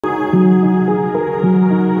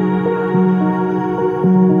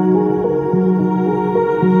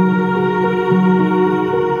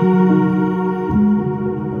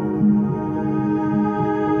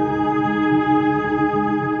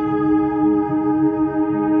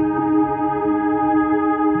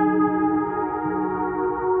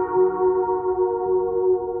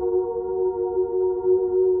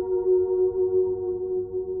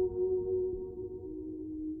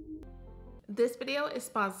is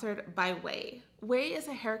sponsored by OUAI. OUAI is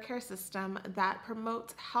a hair care system that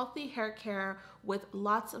promotes healthy hair care with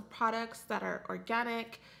lots of products that are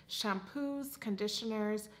organic, shampoos,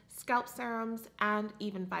 conditioners, scalp serums, and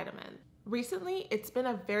even vitamins. Recently, it's been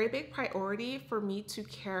a very big priority for me to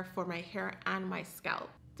care for my hair and my scalp.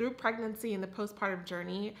 Through pregnancy and the postpartum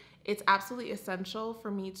journey, it's absolutely essential for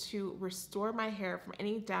me to restore my hair from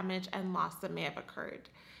any damage and loss that may have occurred.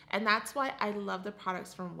 And that's why I love the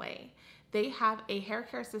products from OUAI. They have a hair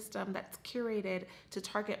care system that's curated to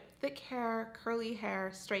target thick hair, curly hair,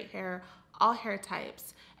 straight hair, all hair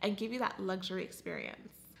types, and give you that luxury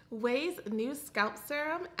experience. OUAI's new scalp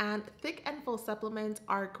serum and thick and full supplements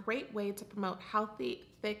are a great way to promote healthy,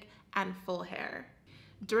 thick, and full hair.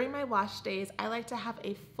 During my wash days, I like to have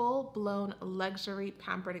a full-blown luxury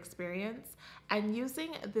pampered experience, and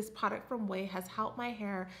using this product from OUAI has helped my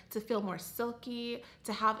hair to feel more silky,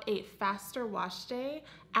 to have a faster wash day,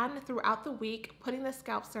 and throughout the week, putting the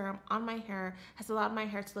scalp serum on my hair has allowed my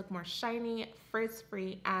hair to look more shiny,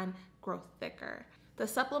 frizz-free, and grow thicker. The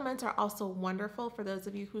supplements are also wonderful for those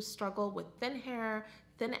of you who struggle with thin hair,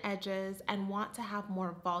 thin edges, and want to have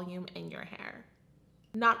more volume in your hair.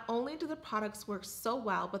 Not only do the products work so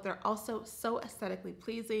well, but they're also so aesthetically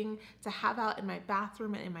pleasing to have out in my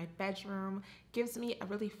bathroom and in my bedroom. Gives me a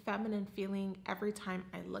really feminine feeling every time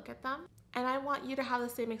I look at them. And I want you to have the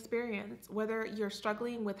same experience, whether you're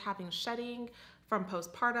struggling with having shedding from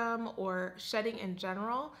postpartum or shedding in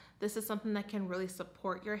general. This is something that can really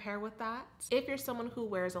support your hair with that. If you're someone who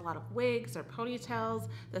wears a lot of wigs or ponytails,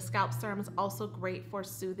 the scalp serum is also great for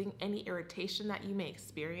soothing any irritation that you may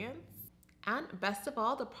experience. And best of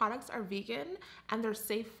all, the products are vegan and they're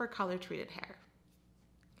safe for color-treated hair.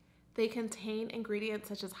 They contain ingredients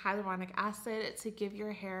such as hyaluronic acid to give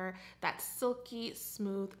your hair that silky,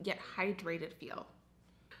 smooth, yet hydrated feel.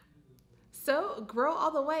 So grow all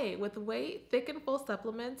the way with OUAI Thick and Full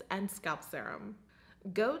Supplements and Scalp Serum.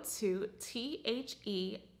 Go to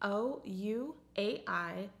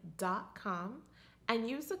THEOUAI.com and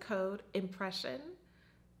use the code IMPRESSION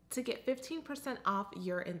to get 15% off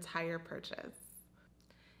your entire purchase.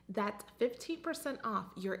 That's 15% off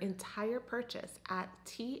your entire purchase at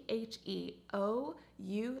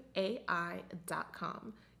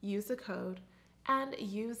THEOUAI.com. Use the code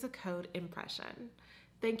IMPRESSION.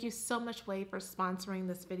 Thank you so much, OUAI, for sponsoring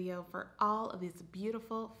this video for all of these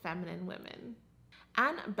beautiful feminine women.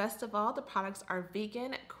 And best of all, the products are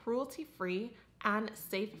vegan, cruelty-free, and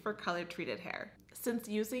safe for color-treated hair. Since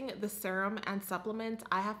using the serum and supplements,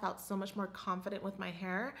 I have felt so much more confident with my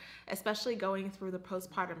hair, especially going through the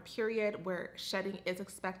postpartum period where shedding is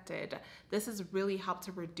expected. This has really helped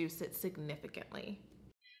to reduce it significantly.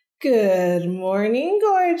 Good morning,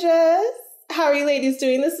 gorgeous. How are you ladies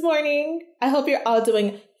doing this morning? I hope you're all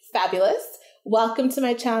doing fabulous. Welcome to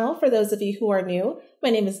my channel. For those of you who are new,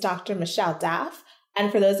 my name is Dr. Michelle Daff. And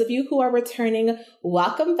for those of you who are returning,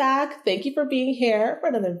 welcome back. Thank you for being here for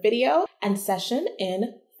another video and session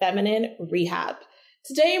in Feminine Rehab.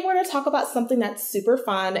 Today, we're going to talk about something that's super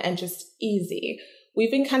fun and just easy. We've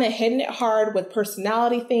been kind of hitting it hard with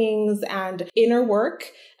personality things and inner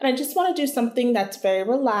work, and I just want to do something that's very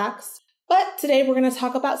relaxed. But today, we're going to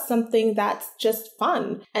talk about something that's just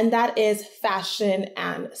fun, and that is fashion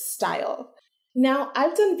and style. Now,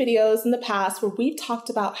 I've done videos in the past where we've talked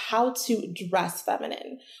about how to dress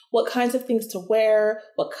feminine, what kinds of things to wear,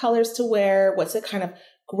 what colors to wear, what to kind of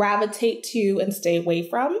gravitate to and stay away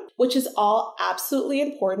from, which is all absolutely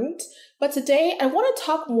important. But today, I want to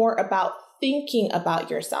talk more about thinking about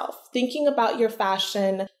yourself, thinking about your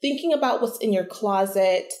fashion, thinking about what's in your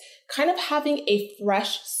closet, kind of having a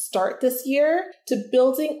fresh start this year to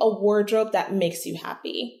building a wardrobe that makes you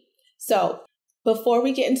happy. So, before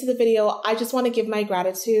we get into the video, I just want to give my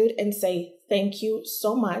gratitude and say thank you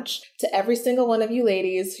so much to every single one of you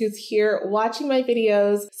ladies who's here watching my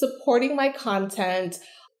videos, supporting my content,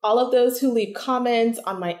 all of those who leave comments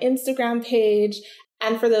on my Instagram page,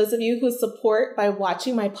 and for those of you who support by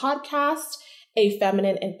watching my podcast, A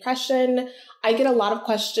Feminine Impression. I get a lot of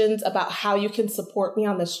questions about how you can support me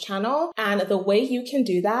on this channel, and the way you can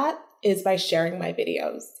do that is by sharing my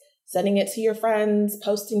videos. Sending it to your friends,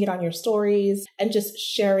 posting it on your stories, and just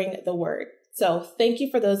sharing the word. So thank you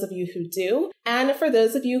for those of you who do. And for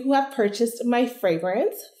those of you who have purchased my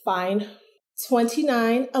fragrance, Fine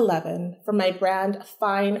 2911 from my brand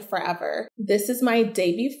Fine Forever. This is my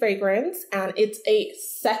debut fragrance, and it's a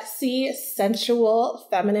sexy, sensual,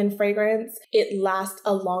 feminine fragrance. It lasts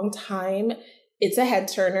a long time. It's a head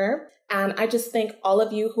turner. And I just thank all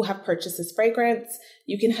of you who have purchased this fragrance.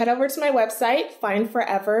 You can head over to my website,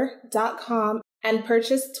 fineforever.com, and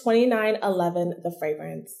purchase 2911, the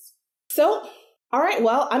fragrance. So All right,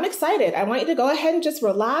 well, I'm excited. I want you to go ahead and just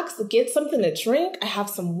relax, get something to drink. I have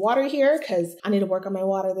some water here because I need to work on my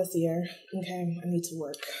water this year. Okay, I need to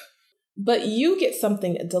work. But you get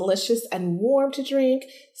something delicious and warm to drink.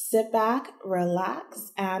 Sit back,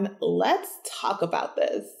 relax, and let's talk about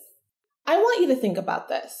this. I want you to think about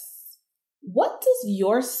this. What does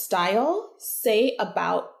your style say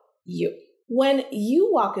about you? When you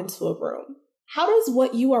walk into a room, how does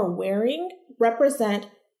what you are wearing represent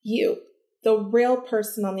you, the real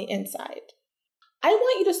person on the inside? I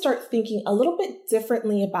want you to start thinking a little bit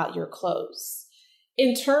differently about your clothes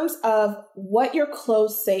in terms of what your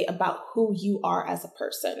clothes say about who you are as a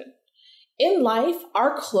person. In life,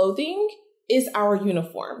 our clothing is our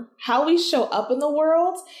uniform, how we show up in the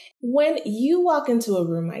world. When you walk into a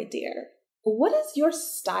room, my dear, what does your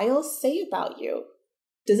style say about you?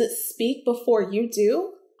 Does it speak before you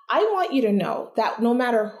do? I want you to know that no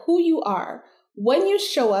matter who you are, when you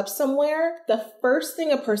show up somewhere, the first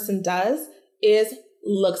thing a person does is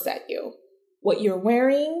looks at you. What you're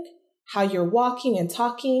wearing, how you're walking and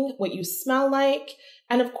talking, what you smell like,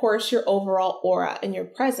 and of course, your overall aura and your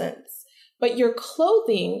presence. But your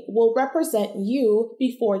clothing will represent you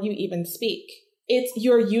before you even speak. It's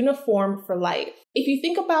your uniform for life. If you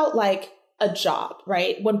think about like a job,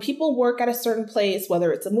 right? When people work at a certain place,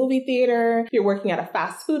 whether it's a movie theater, you're working at a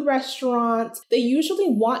fast food restaurant, they usually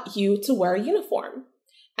want you to wear a uniform.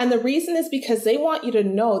 And the reason is because they want you to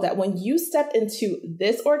know that when you step into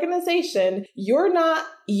this organization, you're not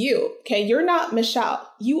you, okay? You're not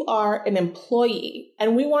Michelle. You are an employee.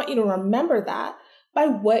 And we want you to remember that by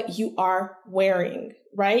what you are wearing,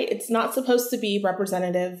 right? It's not supposed to be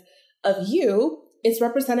representative of you. It's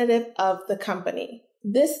representative of the company.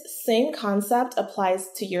 This same concept applies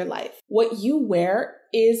to your life. What you wear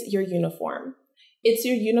is your uniform. It's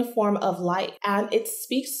your uniform of life, and it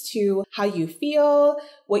speaks to how you feel,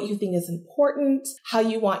 what you think is important, how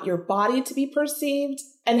you want your body to be perceived,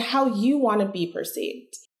 and how you want to be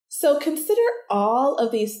perceived. So consider all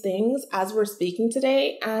of these things as we're speaking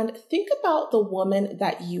today, and think about the woman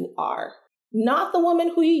that you are. Not the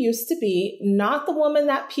woman who you used to be, not the woman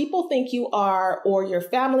that people think you are or your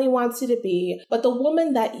family wants you to be, but the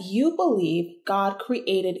woman that you believe God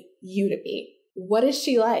created you to be. What is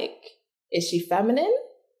she like? Is she feminine?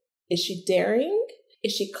 Is she daring?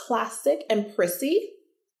 Is she classic and prissy?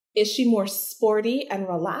 Is she more sporty and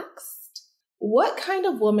relaxed? What kind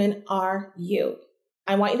of woman are you?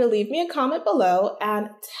 I want you to leave me a comment below and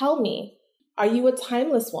tell me, are you a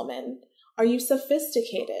timeless woman? Are you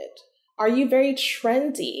sophisticated? Are you very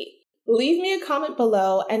trendy? Leave me a comment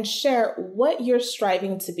below and share what you're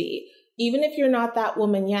striving to be. Even if you're not that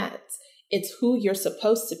woman yet, it's who you're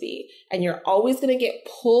supposed to be. And you're always going to get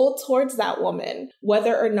pulled towards that woman,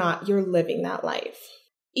 whether or not you're living that life.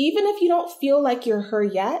 Even if you don't feel like you're her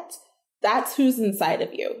yet, that's who's inside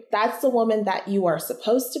of you. That's the woman that you are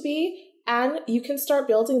supposed to be, and you can start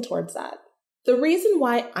building towards that. The reason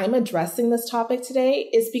why I'm addressing this topic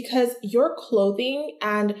today is because your clothing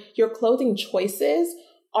and your clothing choices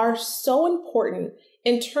are so important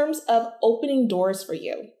in terms of opening doors for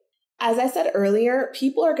you. As I said earlier,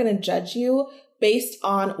 people are going to judge you based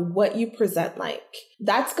on what you present like.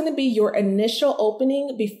 That's going to be your initial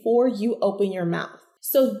opening before you open your mouth.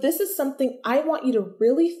 So this is something I want you to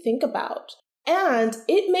really think about. And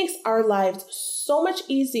it makes our lives so much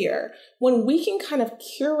easier when we can kind of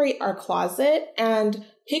curate our closet and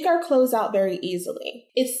pick our clothes out very easily.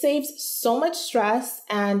 It saves so much stress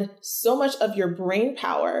and so much of your brain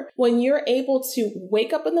power when you're able to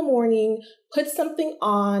wake up in the morning, put something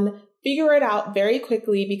on, figure it out very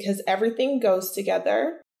quickly because everything goes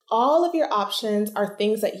together. All of your options are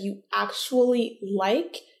things that you actually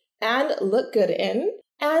like and look good in.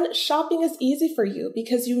 And shopping is easy for you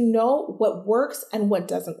because you know what works and what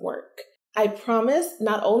doesn't work. I promise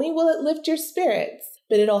not only will it lift your spirits,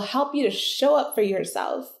 but it'll help you to show up for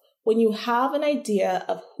yourself when you have an idea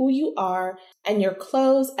of who you are and your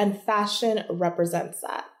clothes and fashion represents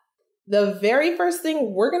that. The very first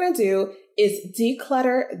thing we're going to do is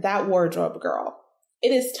declutter that wardrobe, girl. It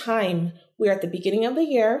is time. We're at the beginning of the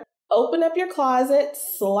year. Open up your closet,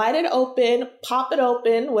 slide it open, pop it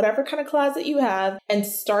open, whatever kind of closet you have, and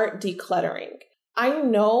start decluttering. I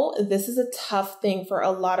know this is a tough thing for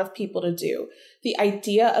a lot of people to do. The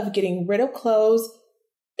idea of getting rid of clothes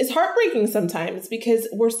is heartbreaking sometimes because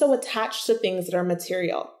we're so attached to things that are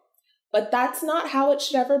material. But that's not how it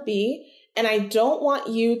should ever be. And I don't want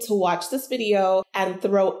you to watch this video and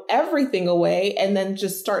throw everything away and then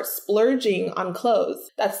just start splurging on clothes.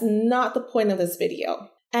 That's not the point of this video.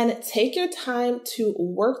 And take your time to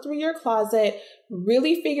work through your closet,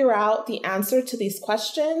 really figure out the answer to these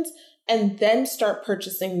questions, and then start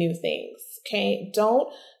purchasing new things. okay?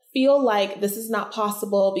 Don't feel like this is not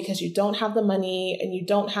possible because you don't have the money and you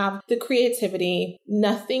don't have the creativity.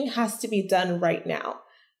 Nothing has to be done right now.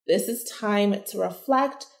 This is time to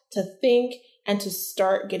reflect, to think, and to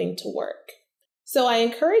start getting to work. So I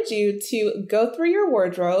encourage you to go through your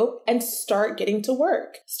wardrobe and start getting to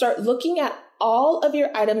work. Start looking at all of your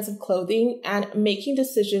items of clothing and making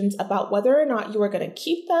decisions about whether or not you are going to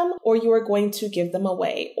keep them or you are going to give them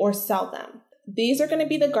away or sell them. These are going to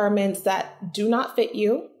be the garments that do not fit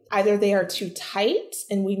you. Either they are too tight,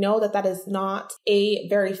 and we know that that is not a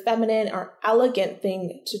very feminine or elegant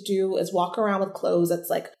thing to do, is walk around with clothes that's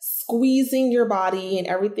like squeezing your body and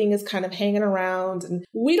everything is kind of hanging around. And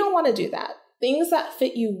we don't want to do that. Things that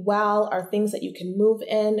fit you well are things that you can move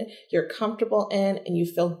in, you're comfortable in, and you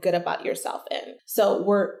feel good about yourself in. So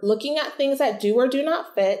we're looking at things that do or do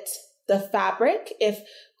not fit. The fabric, if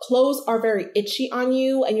clothes are very itchy on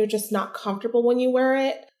you and you're just not comfortable when you wear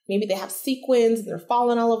it, maybe they have sequins and they're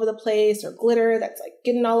falling all over the place, or glitter that's like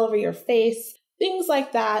getting all over your face. Things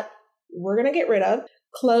like that, we're going to get rid of.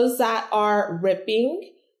 Clothes that are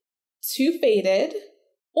ripping, too faded,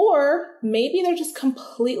 or maybe they're just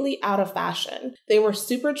completely out of fashion. They were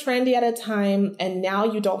super trendy at a time and now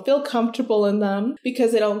you don't feel comfortable in them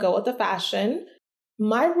because they don't go with the fashion.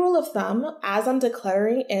 My rule of thumb as I'm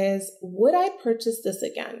decluttering is, would I purchase this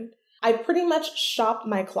again? I pretty much shop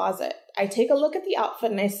my closet. I take a look at the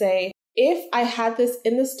outfit and I say, if I had this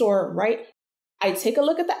in the store, right? I take a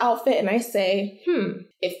look at the outfit and I say,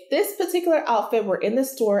 if this particular outfit were in the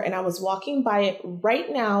store and I was walking by it right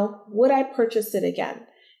now, would I purchase it again?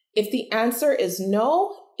 If the answer is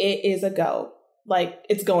no, it is a go. Like,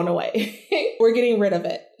 it's going away. We're getting rid of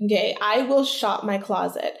it. Okay. I will shop my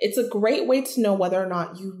closet. It's a great way to know whether or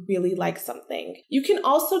not you really like something. You can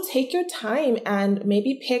also take your time and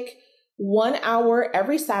maybe pick 1 hour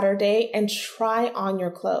every Saturday and try on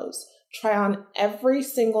your clothes. Try on every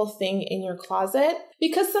single thing in your closet,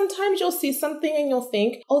 because sometimes you'll see something and you'll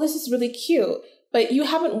think, oh, this is really cute, but you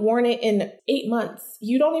haven't worn it in 8 months.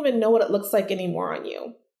 You don't even know what it looks like anymore on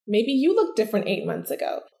you. Maybe you looked different 8 months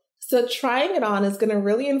ago. So trying it on is going to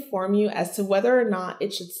really inform you as to whether or not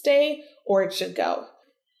it should stay or it should go.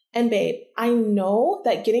 And babe, I know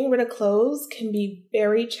that getting rid of clothes can be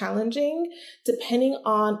very challenging depending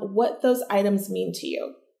on what those items mean to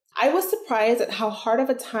you. I was surprised at how hard of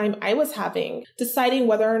a time I was having deciding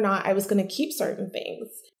whether or not I was going to keep certain things.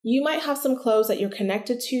 You might have some clothes that you're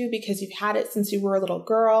connected to because you've had it since you were a little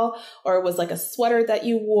girl, or it was like a sweater that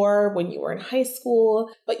you wore when you were in high school,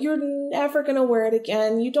 but you're never going to wear it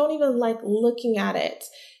again. You don't even like looking at it.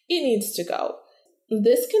 It needs to go.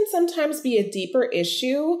 This can sometimes be a deeper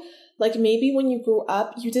issue. Like maybe when you grew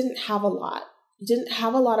up, you didn't have a lot. You didn't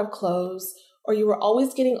have a lot of clothes, or you were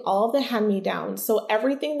always getting all of the hand-me-downs. So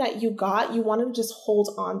everything that you got, you wanted to just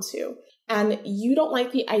hold on to. And you don't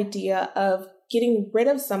like the idea of getting rid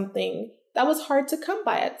of something that was hard to come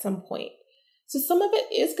by at some point. So some of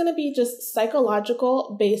it is going to be just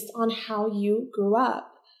psychological based on how you grew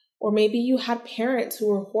up. Or maybe you had parents who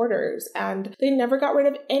were hoarders and they never got rid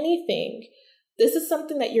of anything. This is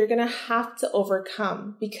something that you're going to have to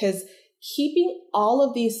overcome, because keeping all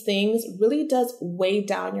of these things really does weigh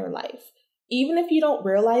down your life. Even if you don't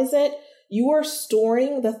realize it, you are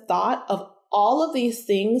storing the thought of all of these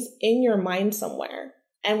things in your mind somewhere.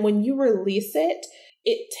 And when you release it,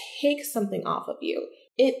 it takes something off of you.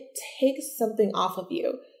 It takes something off of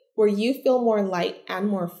you where you feel more light and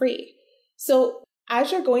more free. So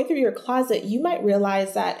as you're going through your closet, you might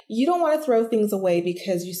realize that you don't want to throw things away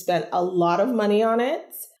because you spent a lot of money on it.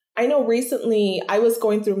 I know recently I was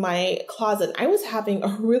going through my closet and I was having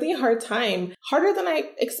a really hard time, harder than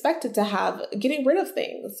I expected to have, getting rid of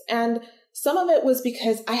things. And some of it was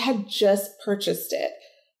because I had just purchased it.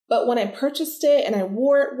 But when I purchased it and I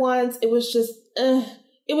wore it once, it was just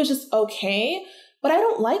okay, but I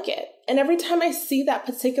don't like it. And every time I see that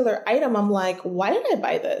particular item, I'm like, why did I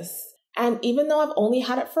buy this? And even though I've only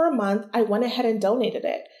had it for a month, I went ahead and donated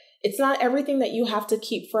it. It's not everything that you have to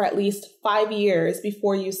keep for at least 5 years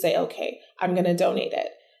before you say, okay, I'm going to donate it.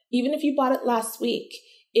 Even if you bought it last week,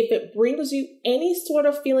 if it brings you any sort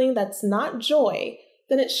of feeling that's not joy,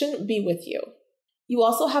 then it shouldn't be with you. You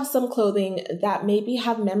also have some clothing that maybe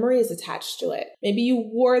have memories attached to it. Maybe you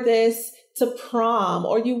wore this to prom,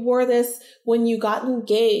 or you wore this when you got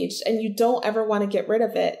engaged and you don't ever want to get rid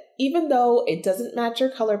of it. Even though it doesn't match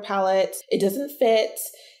your color palette, it doesn't fit.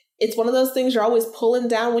 It's one of those things you're always pulling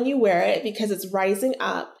down when you wear it because it's rising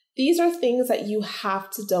up. These are things that you have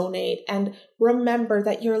to donate. And remember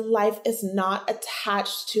that your life is not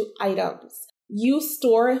attached to items. You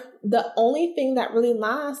store, the only thing that really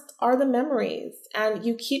lasts are the memories, and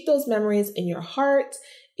you keep those memories in your heart,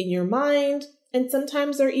 in your mind, and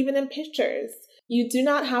sometimes they're even in pictures. You do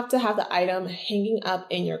not have to have the item hanging up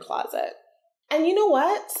in your closet. And you know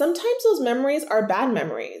what? Sometimes those memories are bad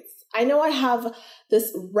memories. I know I have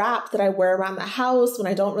this wrap that I wear around the house when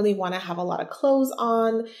I don't really want to have a lot of clothes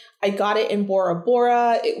on. I got it in Bora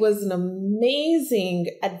Bora. It was an amazing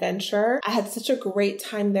adventure. I had such a great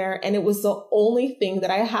time there, and it was the only thing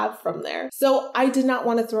that I have from there. So I did not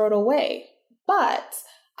want to throw it away. But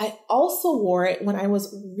I also wore it when I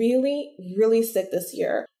was really, really sick this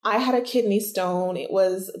year. I had a kidney stone. It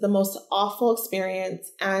was the most awful experience.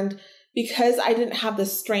 And because I didn't have the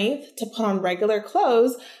strength to put on regular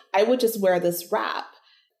clothes, I would just wear this wrap.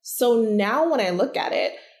 So now when I look at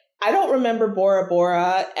it, I don't remember Bora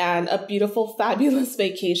Bora and a beautiful, fabulous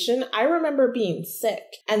vacation. I remember being sick,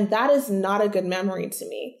 and that is not a good memory to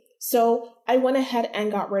me. So I went ahead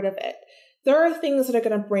and got rid of it. There are things that are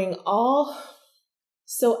going to bring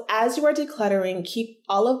So as you are decluttering, keep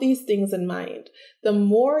all of these things in mind. The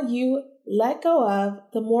more you let go of,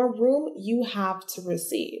 the more room you have to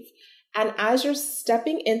receive. And as you're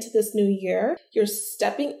stepping into this new year, you're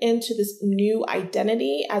stepping into this new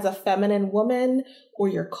identity as a feminine woman, or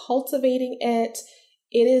you're cultivating it.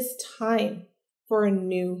 It is time for a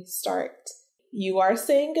new start. You are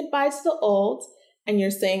saying goodbye to the old, and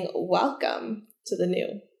you're saying welcome to the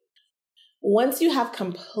new. Once you have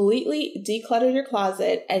completely decluttered your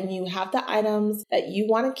closet and you have the items that you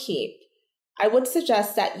want to keep, I would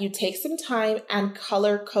suggest that you take some time and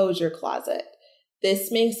color code your closet.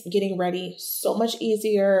 This makes getting ready so much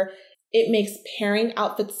easier. It makes pairing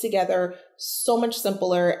outfits together so much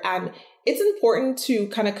simpler. And it's important to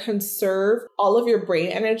kind of conserve all of your brain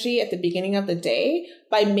energy at the beginning of the day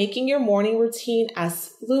by making your morning routine as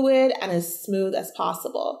fluid and as smooth as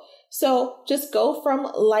possible. So just go from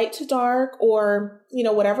light to dark, or,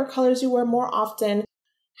 whatever colors you wear more often.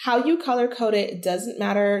 How you color code it doesn't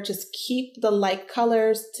matter. Just keep the light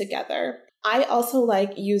colors together. I also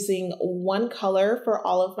like using one color for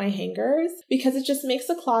all of my hangers because it just makes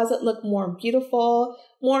the closet look more beautiful,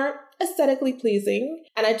 more aesthetically pleasing.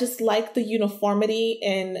 And I just like the uniformity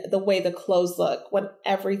in the way the clothes look when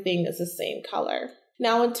everything is the same color.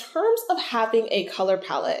 Now, in terms of having a color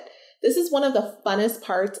palette, this is one of the funnest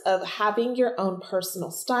parts of having your own personal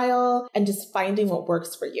style and just finding what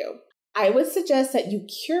works for you. I would suggest that you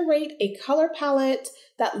curate a color palette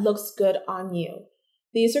that looks good on you.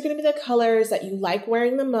 These are going to be the colors that you like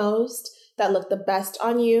wearing the most, that look the best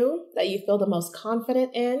on you, that you feel the most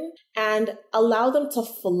confident in, and allow them to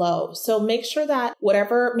flow. So make sure that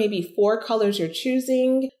whatever maybe 4 colors you're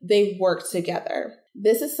choosing, they work together.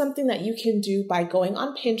 This is something that you can do by going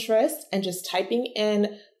on Pinterest and just typing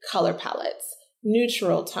in color palettes,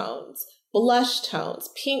 neutral tones, blush tones,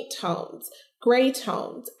 pink tones, gray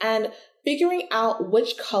tones, and figuring out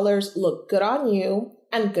which colors look good on you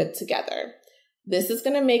and good together. This is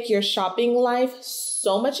going to make your shopping life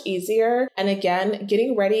so much easier. And again,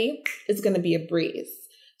 getting ready is going to be a breeze.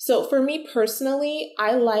 So for me personally,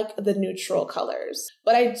 I like the neutral colors,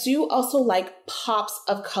 but I do also like pops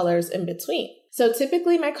of colors in between. So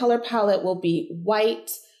typically my color palette will be white,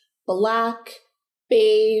 black,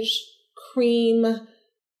 beige, cream,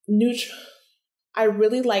 neutral. I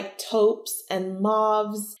really like taupes and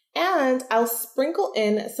mauves. And I'll sprinkle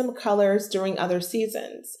in some colors during other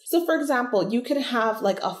seasons. So for example, you could have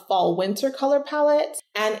like a fall winter color palette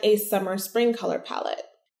and a summer spring color palette.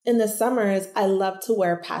 In the summers, I love to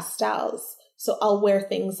wear pastels. So I'll wear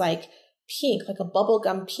things like pink, like a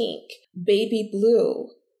bubblegum pink, baby blue.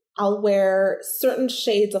 I'll wear certain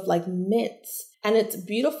shades of like mint. And it's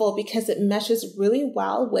beautiful because it meshes really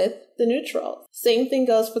well with the neutrals. Same thing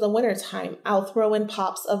goes for the wintertime. I'll throw in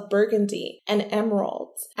pops of burgundy and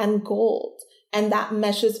emeralds and gold, and that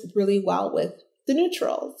meshes really well with the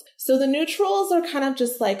neutrals. So the neutrals are kind of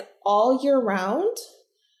just like all year round.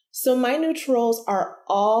 So my neutrals are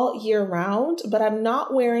all year round, but I'm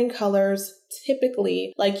not wearing colors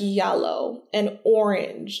typically like yellow and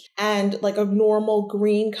orange and like a normal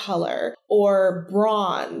green color or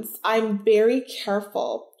bronze. I'm very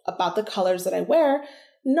careful about the colors that I wear.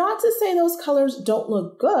 Not to say those colors don't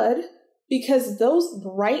look good, because those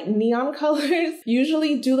bright neon colors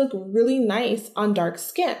usually do look really nice on dark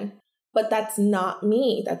skin. But that's not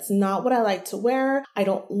me. That's not what I like to wear. I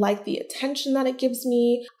don't like the attention that it gives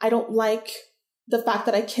me. I don't like the fact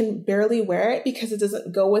that I can barely wear it because it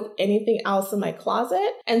doesn't go with anything else in my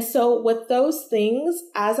closet. And so with those things,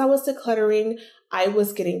 as I was decluttering, I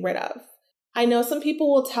was getting rid of. I know some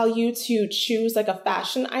people will tell you to choose like a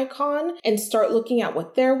fashion icon and start looking at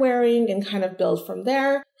what they're wearing and kind of build from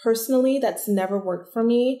there. Personally, that's never worked for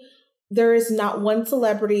me. There is not one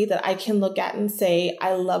celebrity that I can look at and say,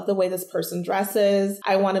 I love the way this person dresses.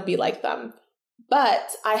 I want to be like them.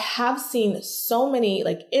 But I have seen so many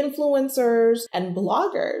like influencers and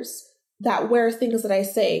bloggers that wear things that I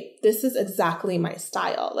say, this is exactly my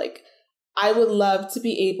style. Like, I would love to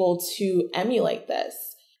be able to emulate this.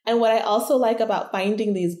 And what I also like about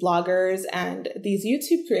finding these bloggers and these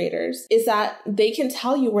YouTube creators is that they can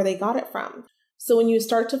tell you where they got it from. So when you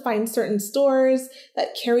start to find certain stores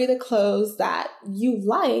that carry the clothes that you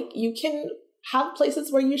like, you can have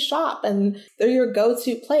places where you shop and they're your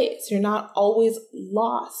go-to place. You're not always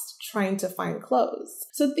lost trying to find clothes.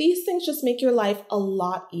 So these things just make your life a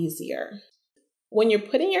lot easier. When you're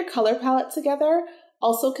putting your color palette together,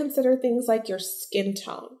 also consider things like your skin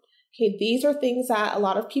tone. Okay, these are things that a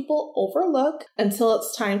lot of people overlook until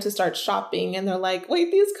it's time to start shopping and they're like,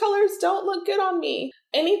 wait, these colors don't look good on me.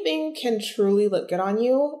 Anything can truly look good on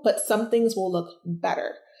you, but some things will look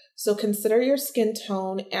better. So consider your skin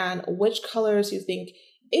tone and which colors you think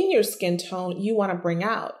in your skin tone you want to bring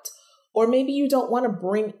out. Or maybe you don't want to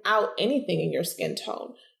bring out anything in your skin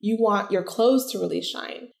tone. You want your clothes to really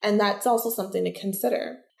shine. And that's also something to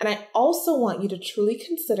consider. And I also want you to truly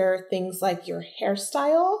consider things like your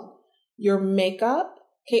hairstyle, your makeup.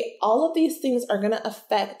 Okay, all of these things are going to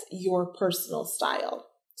affect your personal style.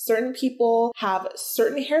 Certain people have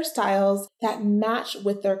certain hairstyles that match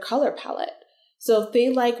with their color palette. So if they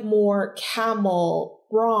like more camel,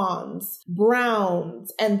 bronze,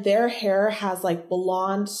 browns, and their hair has like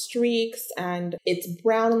blonde streaks and it's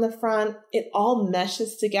brown in the front, it all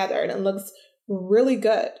meshes together and it looks really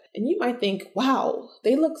good. And you might think, wow,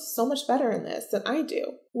 they look so much better in this than I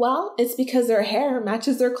do. Well, it's because their hair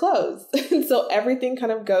matches their clothes. And so everything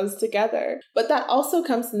kind of goes together. But that also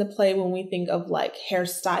comes into play when we think of like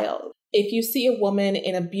hairstyles. If you see a woman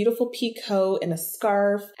in a beautiful peacoat and a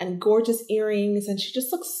scarf and gorgeous earrings, and she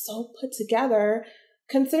just looks so put together,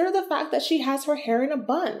 consider the fact that she has her hair in a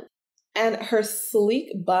bun. And her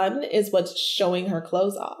sleek bun is what's showing her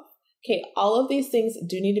clothes off. Okay, all of these things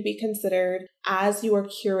do need to be considered as you are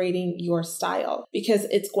curating your style because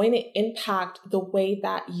it's going to impact the way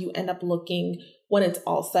that you end up looking when it's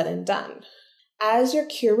all said and done. As you're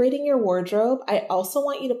curating your wardrobe, I also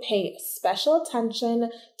want you to pay special attention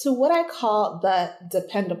to what I call the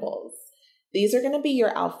dependables. These are going to be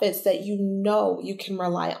your outfits that you know you can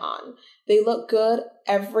rely on. They look good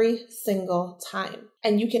every single time.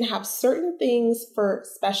 And you can have certain things for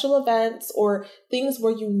special events or things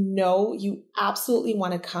where you know you absolutely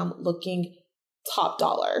want to come looking top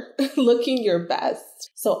dollar, looking your best.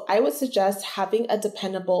 So I would suggest having a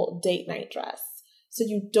dependable date night dress. So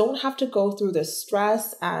you don't have to go through the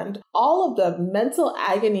stress and all of the mental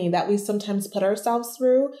agony that we sometimes put ourselves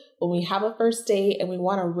through when we have a first date and we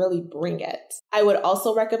want to really bring it. I would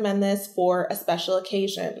also recommend this for a special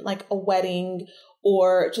occasion like a wedding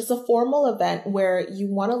or just a formal event where you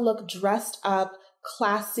want to look dressed up,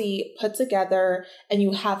 classy, put together, and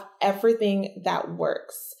you have everything that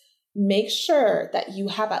works. Make sure that you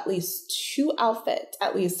have at least 2 outfits,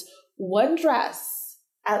 at least one dress.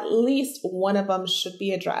 At least one of them should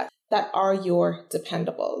be a dress that are your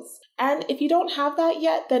dependables. And if you don't have that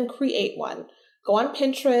yet, then create one. Go on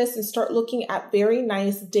Pinterest and start looking at very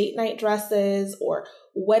nice date night dresses or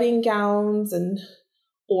wedding gowns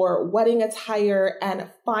or wedding attire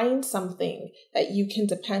and find something that you can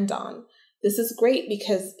depend on. This is great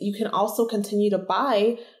because you can also continue to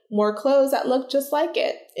buy more clothes that look just like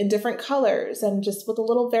it in different colors and just with a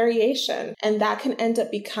little variation. And that can end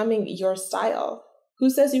up becoming your style. Who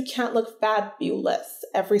says you can't look fabulous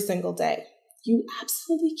every single day? You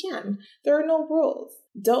absolutely can. There are no rules.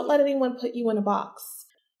 Don't let anyone put you in a box.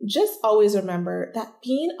 Just always remember that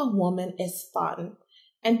being a woman is fun,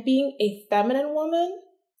 and being a feminine woman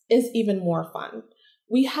is even more fun.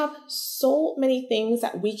 We have so many things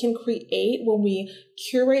that we can create when we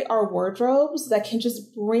curate our wardrobes that can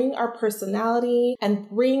just bring our personality and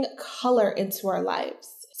bring color into our lives.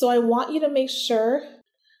 So I want you to make sure.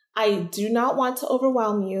 I do not want to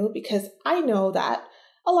overwhelm you because I know that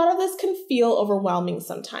a lot of this can feel overwhelming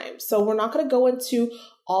sometimes. So we're not going to go into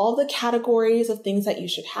all the categories of things that you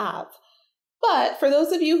should have. But for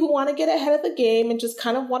those of you who want to get ahead of the game and just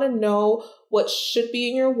kind of want to know what should be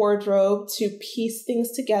in your wardrobe to piece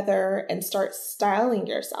things together and start styling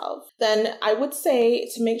yourself, then I would say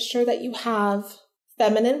to make sure that you have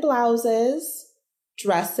feminine blouses,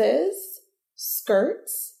 dresses,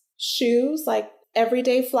 skirts, shoes like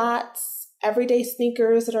everyday flats, everyday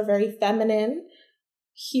sneakers that are very feminine,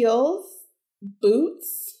 heels,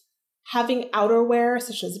 boots, having outerwear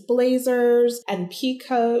such as blazers and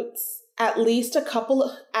peacoats, at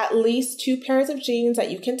least two pairs of jeans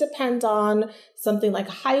that you can depend on, something like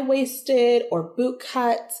high-waisted or boot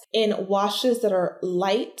cut in washes that are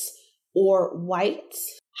light or white.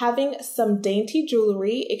 Having some dainty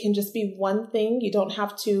jewelry. It can just be one thing. You don't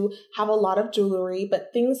have to have a lot of jewelry, but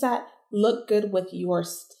things that look good with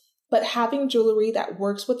but having jewelry that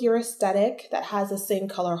works with your aesthetic, that has the same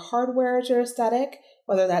color hardware as your aesthetic,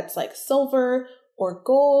 whether that's like silver or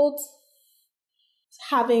gold.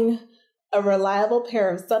 Having a reliable pair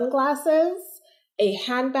of sunglasses, a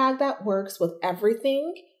handbag that works with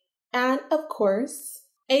everything, and of course,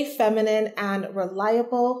 a feminine and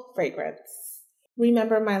reliable fragrance.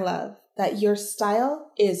 Remember, my love, that your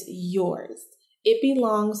style is yours. It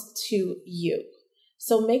belongs to you.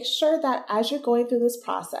 So make sure that as you're going through this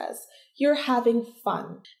process, you're having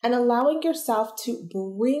fun and allowing yourself to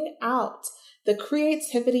bring out the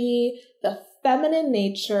creativity, the feminine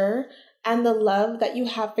nature, and the love that you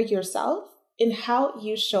have for yourself in how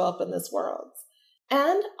you show up in this world.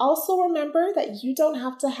 And also remember that you don't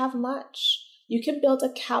have to have much. You can build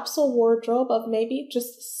a capsule wardrobe of maybe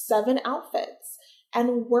just 7 outfits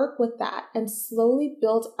and work with that and slowly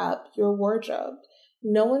build up your wardrobe.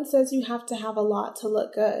 No one says you have to have a lot to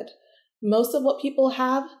look good. Most of what people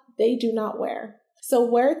have, they do not wear. So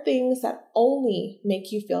wear things that only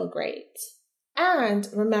make you feel great. And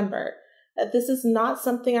remember that this is not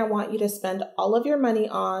something I want you to spend all of your money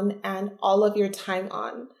on and all of your time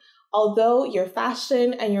on. Although your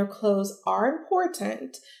fashion and your clothes are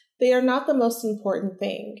important, they are not the most important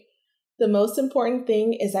thing. The most important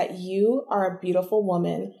thing is that you are a beautiful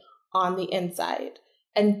woman on the inside.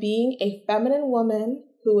 And being a feminine woman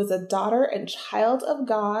who is a daughter and child of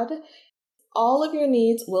God, all of your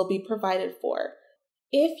needs will be provided for.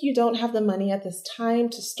 If you don't have the money at this time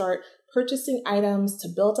to start purchasing items to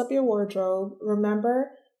build up your wardrobe,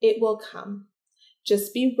 remember, it will come.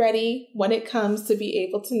 Just be ready when it comes to be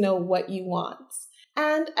able to know what you want.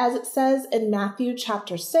 And as it says in Matthew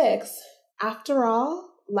chapter 6, after all,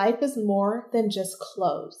 life is more than just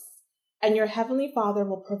clothes, and your Heavenly Father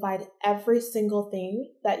will provide every single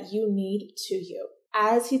thing that you need to you.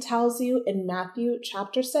 As He tells you in Matthew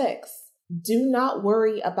chapter 6, do not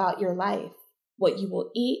worry about your life, what you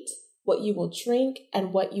will eat, what you will drink,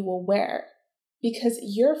 and what you will wear. Because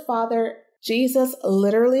your Father, Jesus,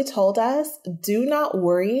 literally told us, do not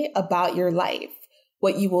worry about your life,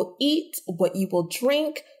 what you will eat, what you will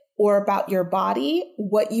drink, or about your body,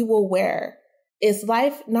 what you will wear. Is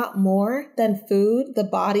life not more than food, the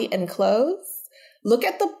body, and clothes? Look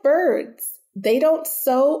at the birds. They don't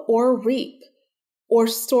sow or reap or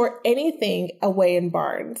store anything away in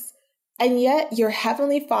barns, and yet your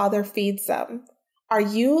Heavenly Father feeds them. Are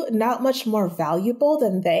you not much more valuable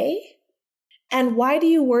than they? And why do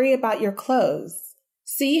you worry about your clothes?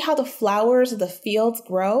 See how the flowers of the fields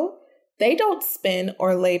grow? They don't spin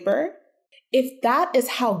or labor. If that is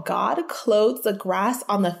how God clothes the grass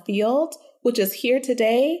on the field, which is here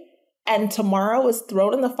today and tomorrow is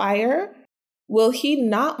thrown in the fire, will He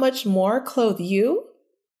not much more clothe you?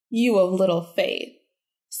 You of little faith.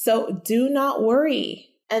 So do not worry.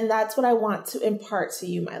 And that's what I want to impart to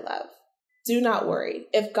you, my love. Do not worry.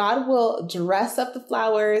 If God will dress up the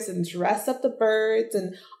flowers and dress up the birds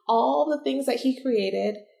and all the things that He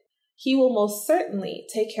created, He will most certainly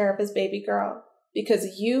take care of His baby girl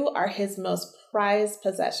because you are His most prized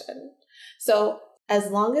possession. So as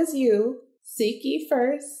long as you seek ye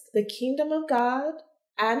first the kingdom of God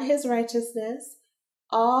and His righteousness,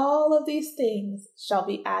 all of these things shall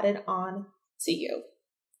be added on to you.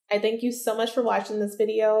 I thank you so much for watching this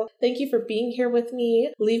video. Thank you for being here with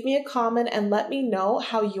me. Leave me a comment and let me know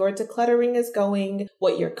how your decluttering is going,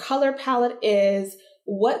 what your color palette is,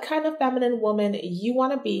 what kind of feminine woman you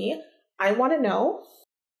want to be. I want to know.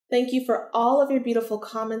 Thank you for all of your beautiful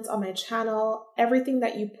comments on my channel, everything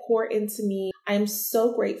that you pour into me. I am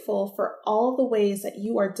so grateful for all the ways that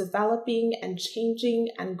you are developing and changing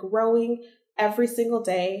and growing every single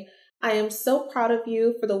day. I am so proud of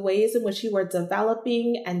you for the ways in which you are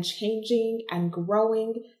developing and changing and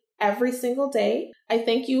growing every single day. I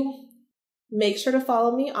thank you. Make sure to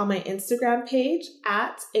follow me on my Instagram page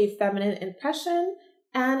at A Feminine Impression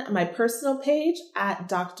and my personal page at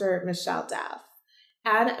Dr. Michelle Daff.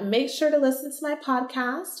 And make sure to listen to my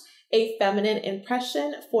podcast, A Feminine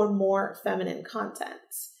Impression, for more feminine content.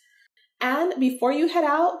 And before you head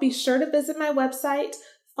out, be sure to visit my website,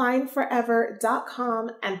 findforever.com,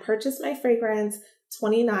 and purchase my fragrance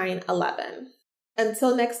 2911.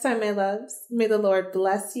 Until next time, my loves, may the Lord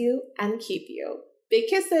bless you and keep you. Big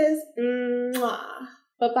kisses. Mwah.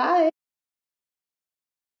 Bye-bye.